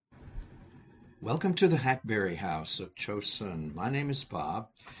Welcome to the Hackberry House of Chosun. My name is Bob.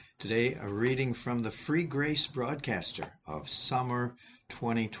 Today, a reading from the Free Grace Broadcaster of summer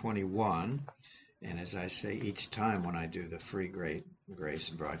 2021. And as I say each time when I do the Free Grace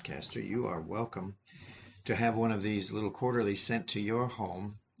Broadcaster, you are welcome to have one of these little quarterlies sent to your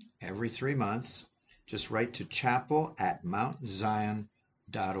home every 3 months. Just write to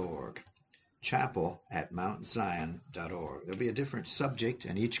chapel@mountzion.org. chapel@mountzion.org. There'll be a different subject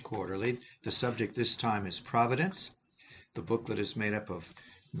in each quarterly. The subject this time is Providence. The booklet is made up of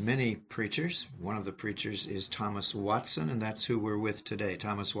many preachers. One of the preachers is Thomas Watson, and that's who we're with today.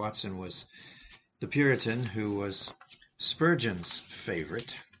 Thomas Watson was the Puritan who was Spurgeon's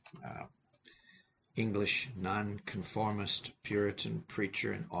favorite, English nonconformist Puritan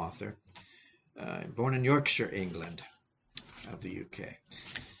preacher and author, born in Yorkshire, England, of the UK.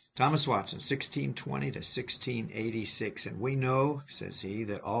 Thomas Watson, 1620 to 1686, and we know, says he,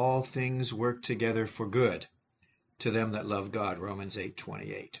 that all things work together for good to them that love God, Romans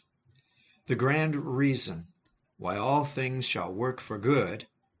 8:28. The grand reason why all things shall work for good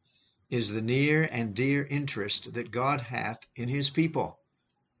is the near and dear interest that God hath in his people.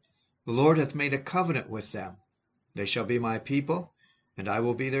 The Lord hath made a covenant with them. They shall be my people, and I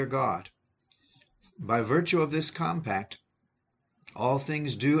will be their God. By virtue of this compact, all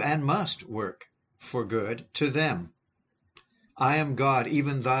things do and must work for good to them. I am God,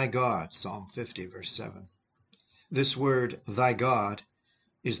 even thy God, Psalm 50, verse 7. This word, thy God,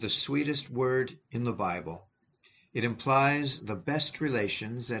 is the sweetest word in the Bible. It implies the best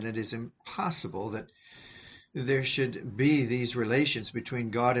relations, and it is impossible that there should be these relations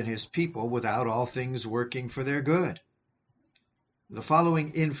between God and his people without all things working for their good. The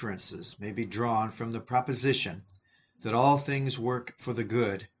following inferences may be drawn from the proposition that all things work for the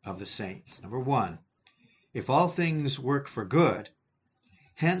good of the saints. Number one, if all things work for good,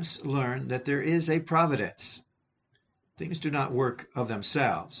 hence learn that there is a providence. Things do not work of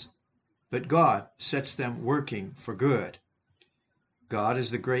themselves, but God sets them working for good. God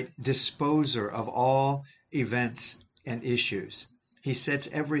is the great disposer of all events and issues. He sets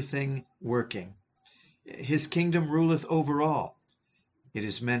everything working. His kingdom ruleth over all. It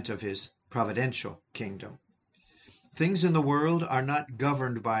is meant of his providential kingdom. Things in the world are not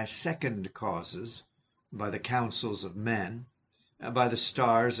governed by second causes, by the counsels of men, by the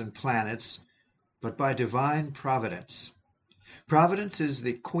stars and planets, but by divine providence. Providence is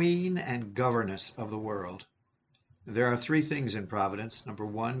the queen and governess of the world. There are three things in providence. Number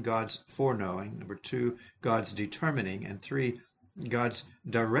one, God's foreknowing. Number two, God's determining. And three, God's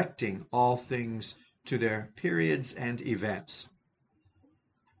directing all things to their periods and events.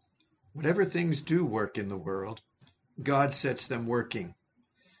 Whatever things do work in the world, God sets them working.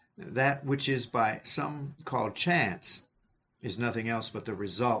 That which is by some called chance is nothing else but the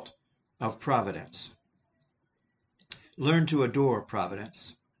result of providence. Learn to adore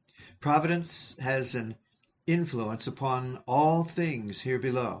providence. Providence has an influence upon all things here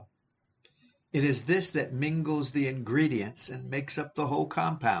below. It is this that mingles the ingredients and makes up the whole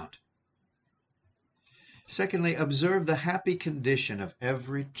compound. Secondly, observe the happy condition of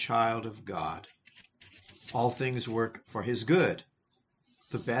every child of God. All things work for his good,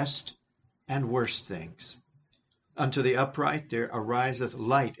 the best and worst things. Unto the upright there ariseth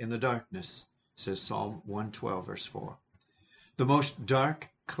light in the darkness, says Psalm 112, verse 4. The most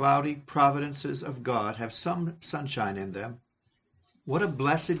dark, cloudy providences of God have some sunshine in them. What a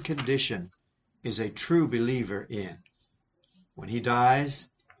blessed condition is a true believer in. When he dies,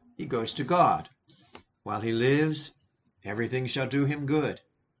 he goes to God. While he lives, everything shall do him good.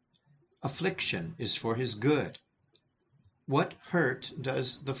 Affliction is for his good. What hurt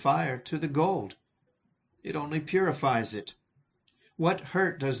does the fire to the gold? It only purifies it. What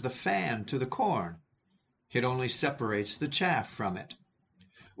hurt does the fan to the corn? It only separates the chaff from it.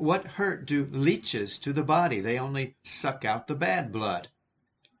 What hurt do leeches to the body? They only suck out the bad blood.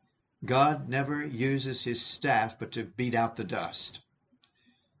 God never uses his staff but to beat out the dust.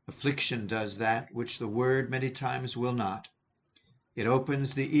 Affliction does that which the word many times will not. It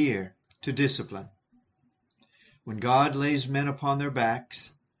opens the ear to discipline. When God lays men upon their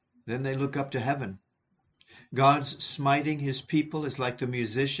backs, then they look up to heaven. God's smiting his people is like the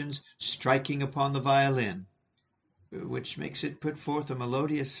musicians striking upon the violin, which makes it put forth a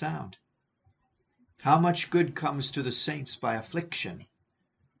melodious sound. How much good comes to the saints by affliction!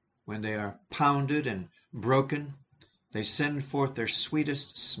 When they are pounded and broken, they send forth their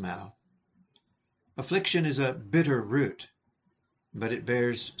sweetest smell. Affliction is a bitter root, but it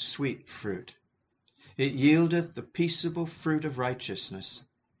bears sweet fruit. It yieldeth the peaceable fruit of righteousness.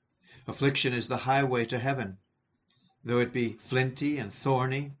 Affliction is the highway to heaven. Though it be flinty and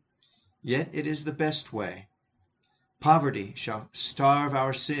thorny, yet it is the best way. Poverty shall starve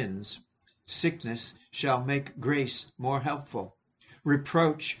our sins. Sickness shall make grace more helpful.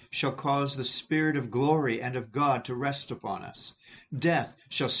 Reproach shall cause the Spirit of glory and of God to rest upon us. Death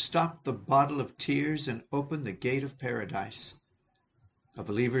shall stop the bottle of tears and open the gate of paradise. A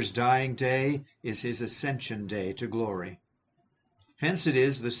believer's dying day is his ascension day to glory. Hence it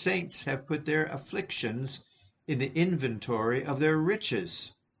is the saints have put their afflictions in the inventory of their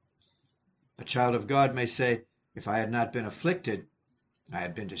riches. A child of God may say, if I had not been afflicted, I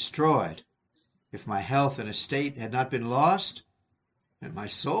had been destroyed. If my health and estate had not been lost, and my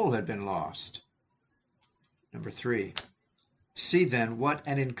soul had been lost. Number 3, see then what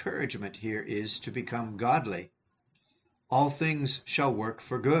an encouragement here is to become godly. All things shall work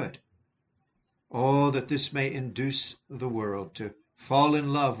for good. Oh, that this may induce the world to fall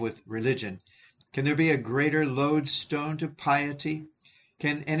in love with religion. Can there be a greater lodestone to piety?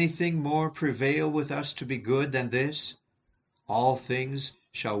 Can anything more prevail with us to be good than this? All things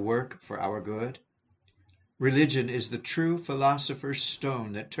shall work for our good. Religion is the true philosopher's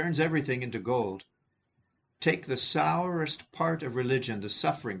stone that turns everything into gold. Take the sourest part of religion, the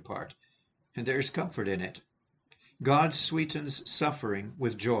suffering part, and there is comfort in it. God sweetens suffering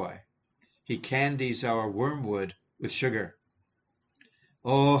with joy. He candies our wormwood with sugar.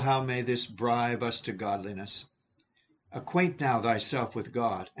 Oh, how may this bribe us to godliness! Acquaint now thyself with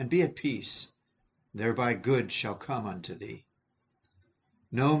God, and be at peace. Thereby good shall come unto thee.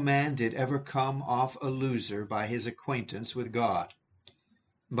 No man did ever come off a loser by his acquaintance with God.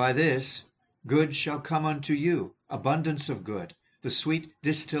 By this good shall come unto you, abundance of good, the sweet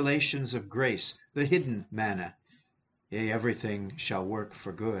distillations of grace, the hidden manna. Yea, everything shall work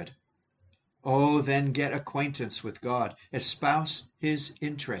for good. Oh, then get acquaintance with God, espouse his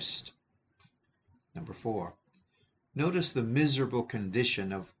interest. Number 4, notice the miserable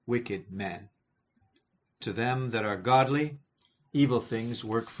condition of wicked men. To them that are godly, evil things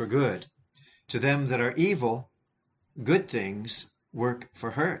work for good. To them that are evil, good things work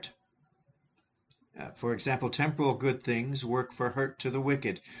for hurt. For example, temporal good things work for hurt to the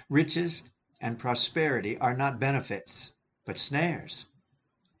wicked. Riches and prosperity are not benefits, but snares,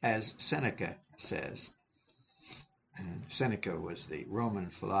 as Seneca says. Seneca was the Roman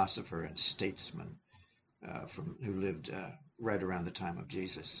philosopher and statesman who lived right around the time of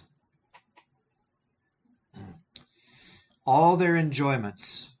Jesus. All their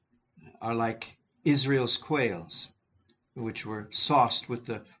enjoyments are like Israel's quails, which were sauced with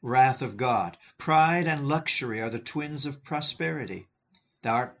the wrath of God. Pride and luxury are the twins of prosperity.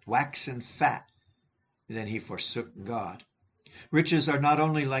 Thou art waxen fat. Then he forsook God. Riches are not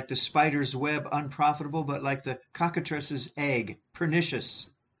only like the spider's web unprofitable, but like the cockatrice's egg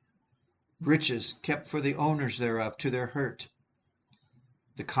pernicious. Riches kept for the owners thereof to their hurt.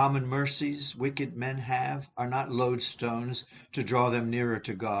 The common mercies wicked men have are not lodestones to draw them nearer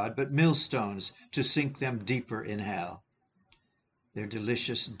to God, but millstones to sink them deeper in hell. Their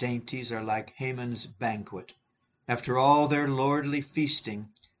delicious dainties are like Haman's banquet. After all their lordly feasting,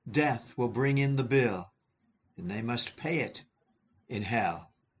 death will bring in the bill, and they must pay it in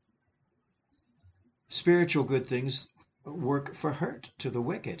hell. Spiritual good things work for hurt to the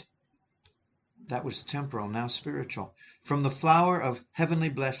wicked. That was temporal, now spiritual. From the flower of heavenly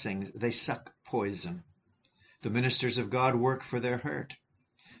blessings, they suck poison. The ministers of God work for their hurt.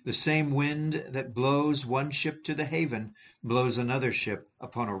 The same wind that blows one ship to the haven blows another ship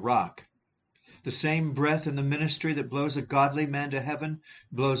upon a rock. The same breath in the ministry that blows a godly man to heaven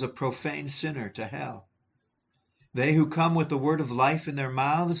blows a profane sinner to hell. They who come with the word of life in their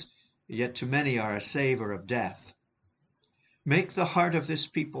mouths, yet to many are a savor of death. Make the heart of this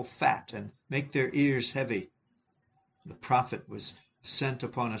people fat, and make their ears heavy. The prophet was sent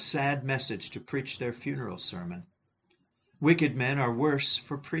upon a sad message to preach their funeral sermon. Wicked men are worse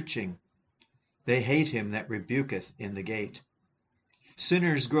for preaching. They hate him that rebuketh in the gate.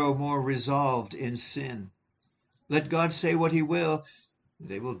 Sinners grow more resolved in sin. Let God say what he will,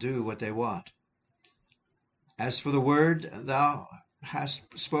 they will do what they want. As for the word thou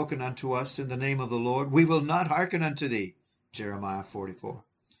hast spoken unto us in the name of the Lord, we will not hearken unto thee. Jeremiah 44.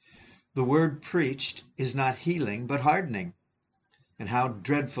 The word preached is not healing, but hardening. And how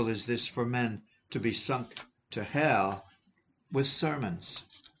dreadful is this for men to be sunk to hell with sermons.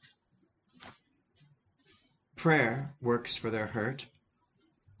 Prayer works for their hurt.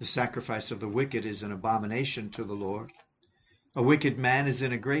 The sacrifice of the wicked is an abomination to the Lord. A wicked man is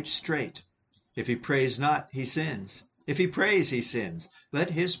in a great strait. If he prays not, he sins. If he prays, he sins.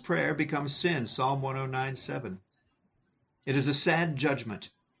 Let his prayer become sin. Psalm 109:7. It is a sad judgment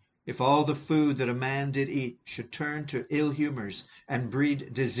If all the food that a man did eat should turn to ill humors and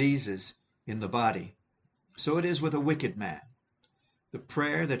breed diseases in the body, so it is with a wicked man. The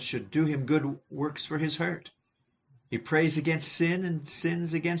prayer that should do him good works for his hurt. He prays against sin and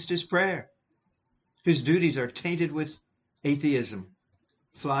sins against his prayer. His duties are tainted with atheism,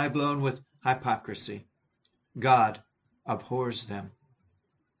 fly-blown with hypocrisy. God abhors them.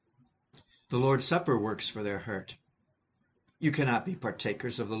 The Lord's Supper works for their hurt. You cannot be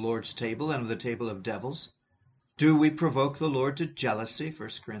partakers of the Lord's table and of the table of devils. Do we provoke the Lord to jealousy? 1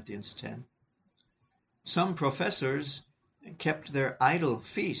 Corinthians 10. Some professors kept their idol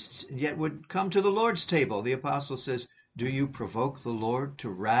feasts and yet would come to the Lord's table. The apostle says, do you provoke the Lord to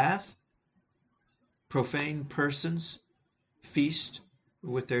wrath? Profane persons feast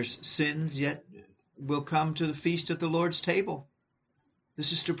with their sins, yet will come to the feast at the Lord's table.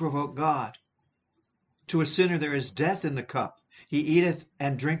 This is to provoke God. To a sinner there is death in the cup. He eateth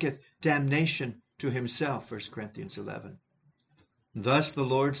and drinketh damnation to himself, 1 Corinthians 11. Thus the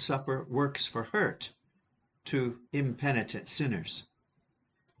Lord's Supper works for hurt to impenitent sinners.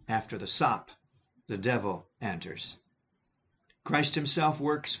 After the sop, the devil enters. Christ himself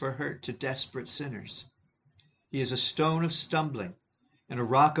works for hurt to desperate sinners. He is a stone of stumbling and a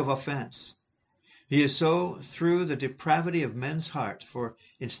rock of offense. He is so through the depravity of men's heart, for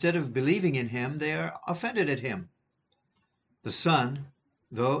instead of believing in him, they are offended at him. The sun,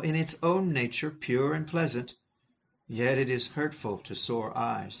 though in its own nature pure and pleasant, yet it is hurtful to sore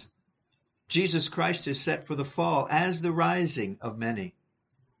eyes. Jesus Christ is set for the fall as the rising of many.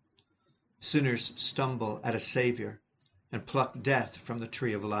 Sinners stumble at a Savior and pluck death from the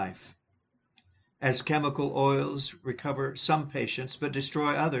tree of life. As chemical oils recover some patients but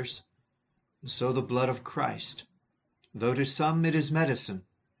destroy others, so the blood of Christ, though to some it is medicine,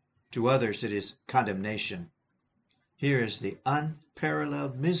 to others it is condemnation. Here is the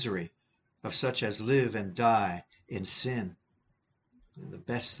unparalleled misery of such as live and die in sin. The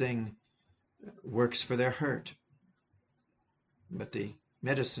best thing works for their hurt, but the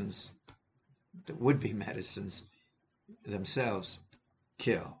medicines, the would-be medicines themselves,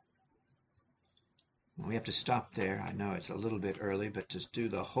 kill. We have to stop there. I know it's a little bit early, but to do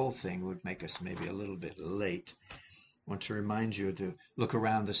the whole thing would make us maybe a little bit late. I want to remind you to look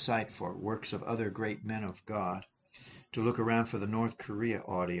around the site for works of other great men of God, to look around for the North Korea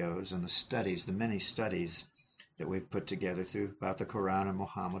audios and the studies, the many studies that we've put together through about the Quran and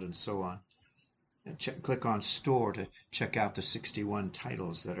Muhammad and so on. And click on Store to check out the 61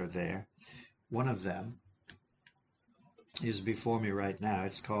 titles that are there. One of them is before me right now.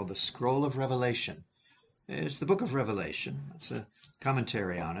 It's called The Scroll of Revelation. It's the book of Revelation. It's a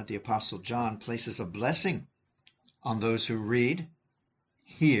commentary on it. The Apostle John places a blessing on those who read,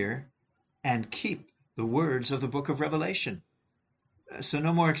 hear, and keep the words of the book of Revelation. So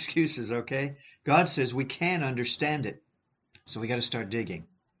no more excuses, okay? God says we can understand it, so we got to start digging.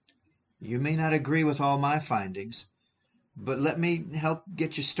 You may not agree with all my findings, but let me help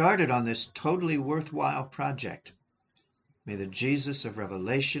get you started on this totally worthwhile project. May the Jesus of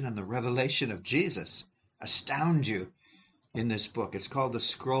Revelation and the revelation of Jesus astound you in this book. It's called The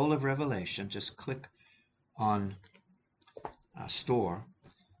Scroll of Revelation. Just click on Store.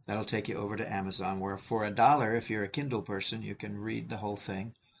 That'll take you over to Amazon, where for $1, if you're a Kindle person, you can read the whole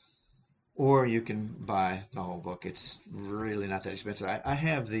thing. Or you can buy the whole book. It's really not that expensive. I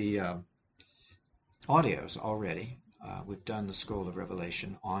have the audios already. We've done The Scroll of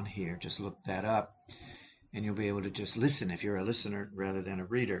Revelation on here. Just look that up, and you'll be able to just listen if you're a listener rather than a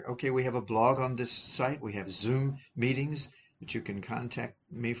reader. Okay, we have a blog on this site. We have Zoom meetings that you can contact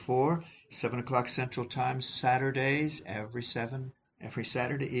me for. 7 o'clock Central Time, Saturdays, every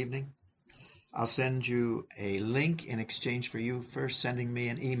Saturday evening. I'll send you a link in exchange for you first sending me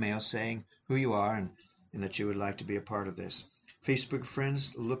an email saying who you are and that you would like to be a part of this. Facebook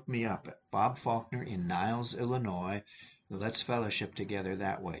friends, look me up at Bob Faulkner in Niles, Illinois. Let's fellowship together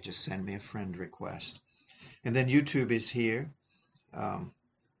that way. Just send me a friend request. And then YouTube is here.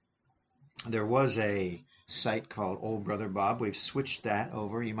 There was a site called Old Brother Bob. We've switched that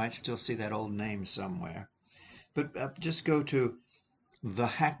over. You might still see that old name somewhere. But just go to the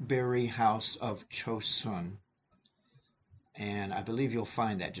Hackberry House of Chosun. And I believe you'll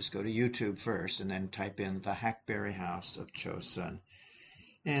find that. Just go to YouTube first and then type in the Hackberry House of Chosun.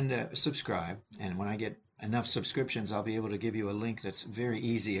 And subscribe. And when I get enough subscriptions, I'll be able to give you a link that's very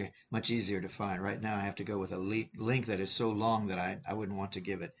easy, much easier to find. Right now I have to go with a link that is so long that I wouldn't want to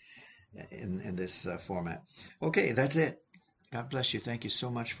give it in this format. Okay, that's it. God bless you. Thank you so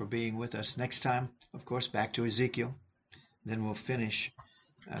much for being with us. Next time, of course, back to Ezekiel. Then we'll finish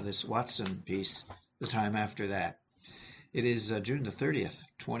this Watson piece the time after that. It is June the 30th,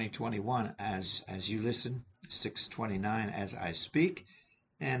 2021, as you listen, 6:29 as I speak.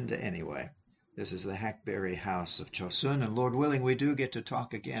 And anyway, this is the Hackberry House of Chosun, and Lord willing, we do get to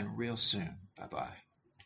talk again real soon. Bye-bye.